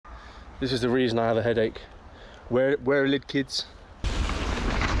This is the reason I have a headache. Wear a lid, kids.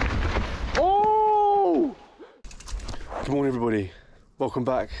 Oh! Good morning, everybody. Welcome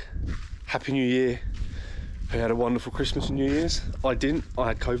back. Happy New Year. I had a wonderful Christmas and New Year's. I didn't. I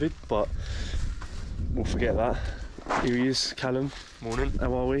had COVID, but we'll forget that. Here he is, Callum. Morning.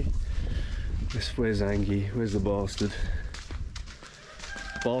 How are we? Where's Angie? Where's the bastard?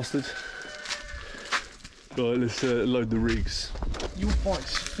 Bastard. Right, let's load the rigs. Your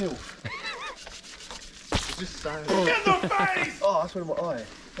bike's filth. Just saying. Get the face! Oh, that's one of my eye.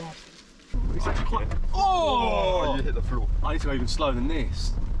 It's actually quite... Oh! You hit the floor. I need to go even slower than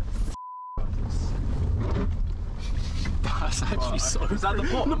this. That's actually so... Is that the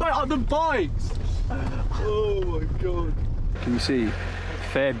pot? No, mate, the bikes! Oh my god. Can you see?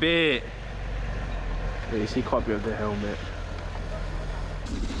 Fair bit. Yeah, you see quite a bit of the helmet.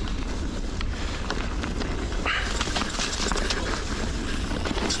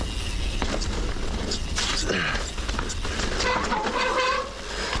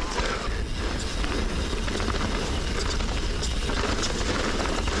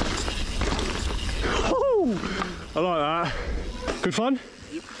 I like that. Good fun?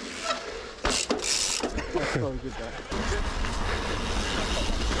 Yep. That's so good, that.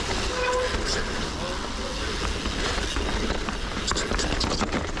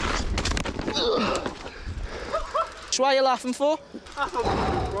 What are you laughing for? That's on the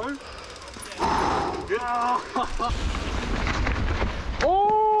GoPro.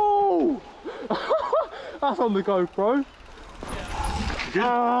 Oh! That's on the GoPro.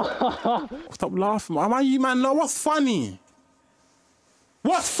 Stop laughing. Why are you, man? No, what's funny?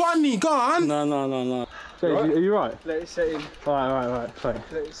 What's funny? Go on. No. Jay, are you right? Let it set in. Right. Sorry.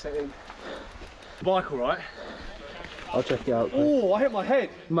 Let it set in. Bike all right? I'll check it out. Oh, I hit my head.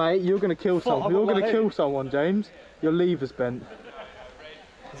 Mate, you're gonna kill someone. You're gonna kill someone, James. Your lever's bent.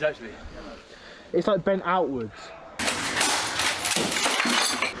 It's actually. It's like bent outwards.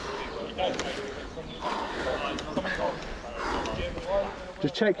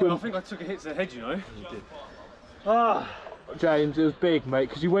 Just check your... I think I took a hit to the head, you know. You did. Ah, James, it was big, mate,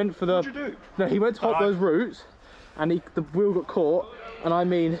 because you went for the... What'd you do? No, he went to hop those roots, and the wheel got caught, and I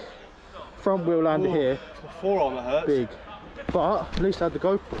mean, front wheel landed here. My forearm that hurts. Big. But at least I had the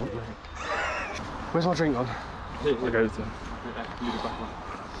GoPro. Where's my drink on? Here, I go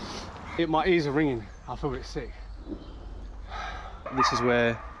to. My ears are ringing. I feel a bit sick.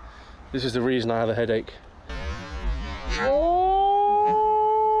 This is the reason I have a headache. Oh!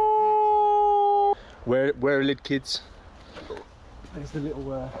 Wear a lid, kids. There's the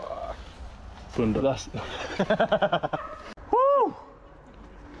little Blunder. That's Woo!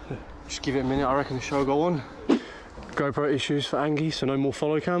 Just give it a minute, I reckon the show will go on. GoPro issues for Angie, so no more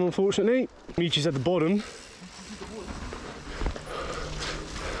follow cam, unfortunately. Michi's at the bottom.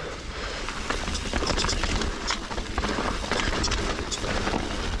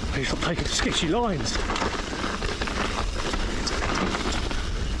 He's not taking sketchy lines.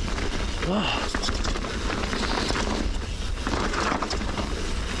 Oh.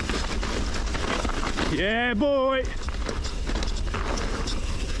 Yeah, boy.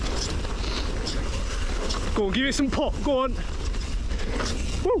 Go on, give it some pop. Go on.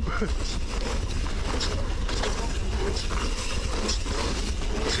 Woo.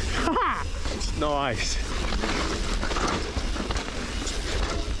 Nice.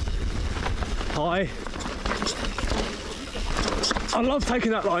 Hi. I love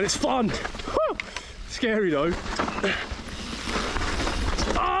taking that line, it's fun. Woo! Scary though.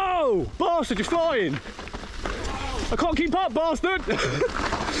 Oh, bastard, you're flying. I can't keep up, bastard.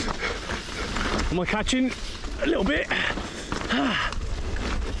 Am I catching a little bit?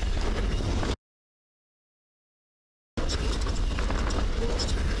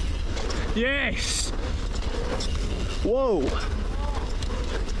 Yes. Whoa.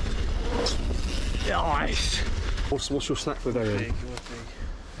 Nice. What's your snack for the day?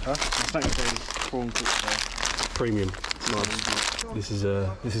 Huh? My snack is prawn cooked. Premium. Nice. This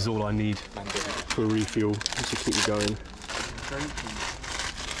is all I need for a refuel to keep me going.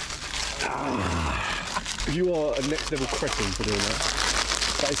 You are a next level cretin for doing that.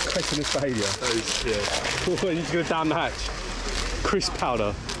 That is cretinous behaviour. That is, yeah. You need to go down the hatch. Crisp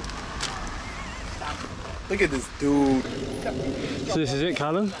powder. Look at this dude. So this is it,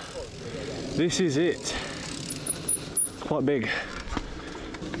 Callum. This is it. Quite big.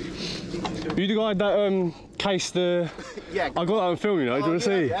 You the guy that cased the... Yeah. I got that on film, you know. Do you want to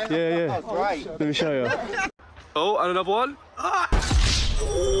see? Yeah. Oh, great. Let me show you. Oh, and another one. Ah!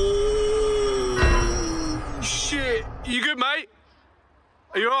 Shit. You good, mate?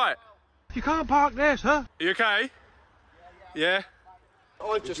 Are you alright? You can't park there, sir. Are you okay? Yeah?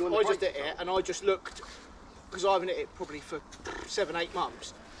 I just hit it, and I just looked, because I haven't hit it probably for 7-8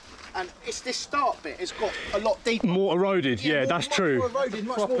 months. And it's this start bit, it's got a lot deeper. More eroded, yeah, that's true. More eroded,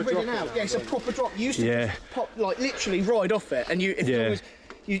 much more ridden out. Yeah, it's a proper drop. You used to just pop, like literally ride off it, and you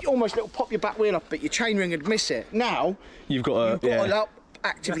almost little pop your back wheel up, but your chainring would miss it. Now you've got to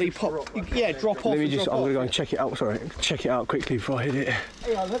actively pop. Drop off. Let me just. I'm gonna go and check it out. Sorry, check it out quickly before I hit it.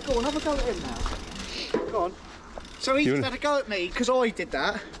 Hey, go on, have a go at him now. Go on. So he just had a go at me because I did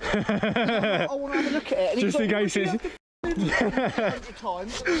that. I want to have a look at it. And just in case it's. 100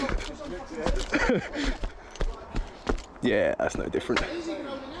 times. Yeah, that's no different. He's even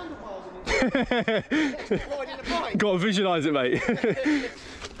holding handlebars riding a bike. Got to visualise it, mate.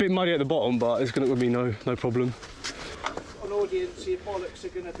 Bit muddy at the bottom, but it's gonna be no problem. On audience, your bollocks are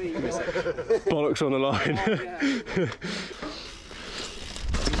gonna be bollocks on the line. Oh,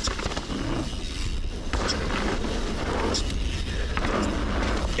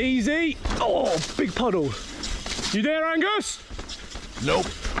 yeah. Easy. Oh, big puddle. You there, Angus? Nope.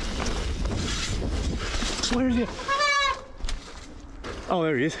 Where is he? Oh,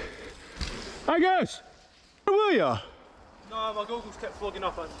 there he is. Angus! Where were you? No, my goggles kept flogging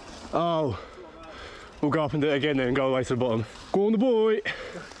up. Oh. We'll go up and do it again then and go away to the bottom. Go on the boy.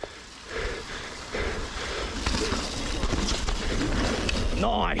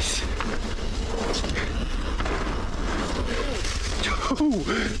 Nice. Ooh,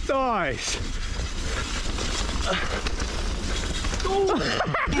 nice.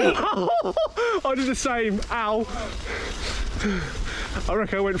 I did the same. Ow. I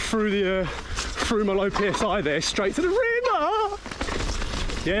reckon I went through my low PSI there, straight to the rim.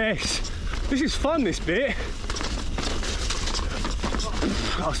 Yes. This is fun, this bit.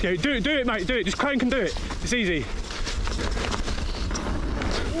 Oh, scary. Do it, mate. Do it. Just crank and do it. It's easy.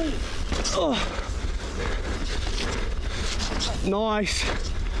 Oh. Nice.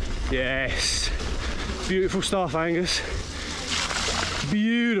 Yes. Beautiful stuff, Angus.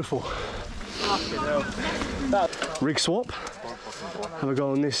 Beautiful. Rig swap. Have a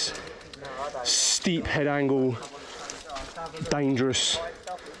go on this steep head angle, dangerous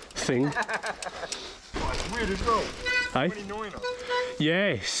thing. Weird as well. Hey?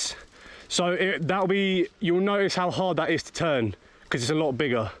 Yes. So that'll be. You'll notice how hard that is to turn because it's a lot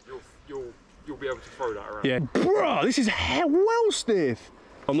bigger. You'll be able to throw that around. Yeah. Bruh, this is well stiff.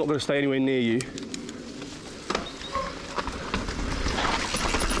 I'm not going to stay anywhere near you.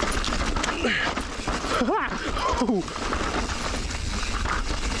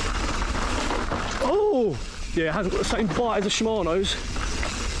 Oh, yeah, it hasn't got the same bite as the Shimano's.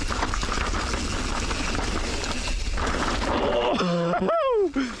 Oh.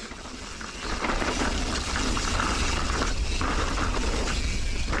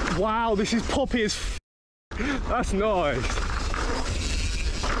 Wow, this is poppy as f. That's nice.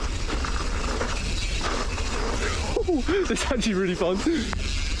 Oh, that's actually really fun.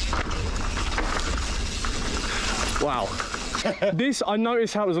 Wow. This, I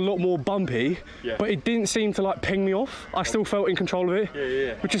noticed how it was a lot more bumpy, but it didn't seem to like ping me off. I still felt in control of it,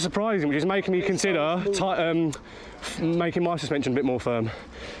 which is surprising, which is making me consider making my suspension a bit more firm.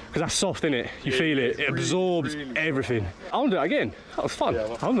 Because that's soft, isn't it? You feel it, it absorbs everything. I want to do that again. That was fun. I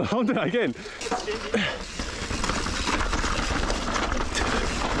want to do that again.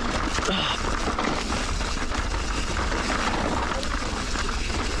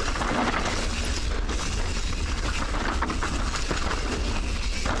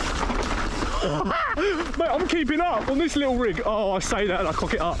 Mate, I'm keeping up on this little rig. Oh, I say that and I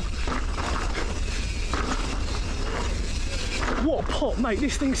cock it up. What a pop, mate.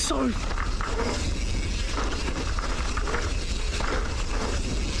 This thing's so...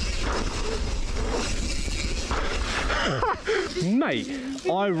 Mate,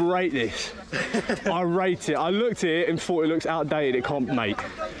 I rate this. I rate it. I looked at it and thought it looks outdated. It can't, mate.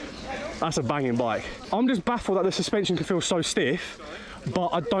 That's a banging bike. I'm just baffled that the suspension can feel so stiff, but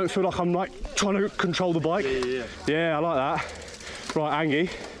I don't feel like I'm like trying to control the bike. Yeah, I like that. Right,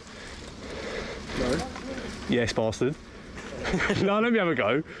 Angie. No. Yes, bastard. No, let me have a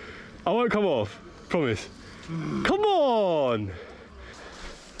go. I won't come off. Promise. Come on.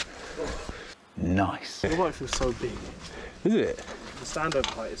 Nice. The bike feels so big. Is it? The stand-up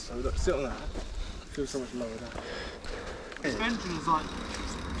height is so. Look, sit on that. It feels so much lower now. Suspension is like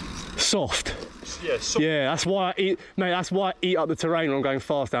soft. Yeah, soft. Yeah, that's why I eat, mate. That's why I eat up the terrain when I'm going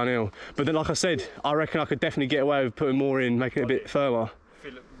fast downhill. But then, like I said, I reckon I could definitely get away with putting more in, making it a bit firmer.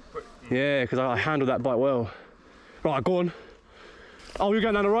 Yeah, because I handled that bike well. Right, go on. Oh, you're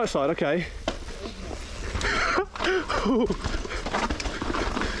going down the right side. Okay.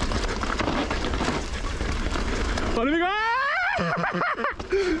 Oh, let me go.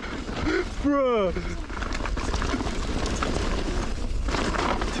 Bruh.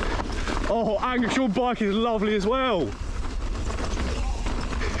 Oh, Angus, your bike is lovely as well.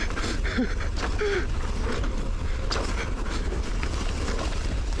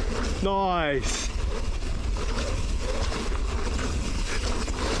 Nice.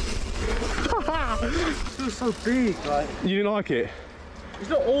 It's so big, like. You didn't like it? It's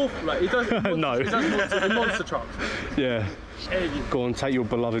not awful, like, it does. No. It does the monster trucks. Yeah. Go on, take your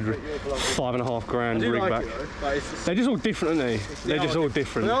beloved £5.5 grand rig like back. It, though, like, it's just, they're just all different, aren't they? They're just all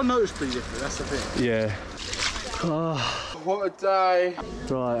different. They are noticeably different, that's the thing. Yeah. What a day.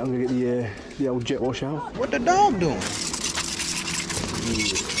 Right, I'm gonna get the old jet wash out. What the dog doing?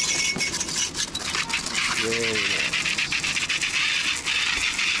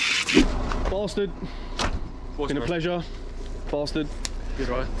 Bastard. Been a pleasure. Bastard. Good,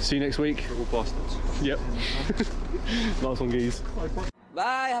 right? See you next week. We're all bastards. Yep. Nice one, geez.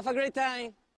 Bye, have a great time.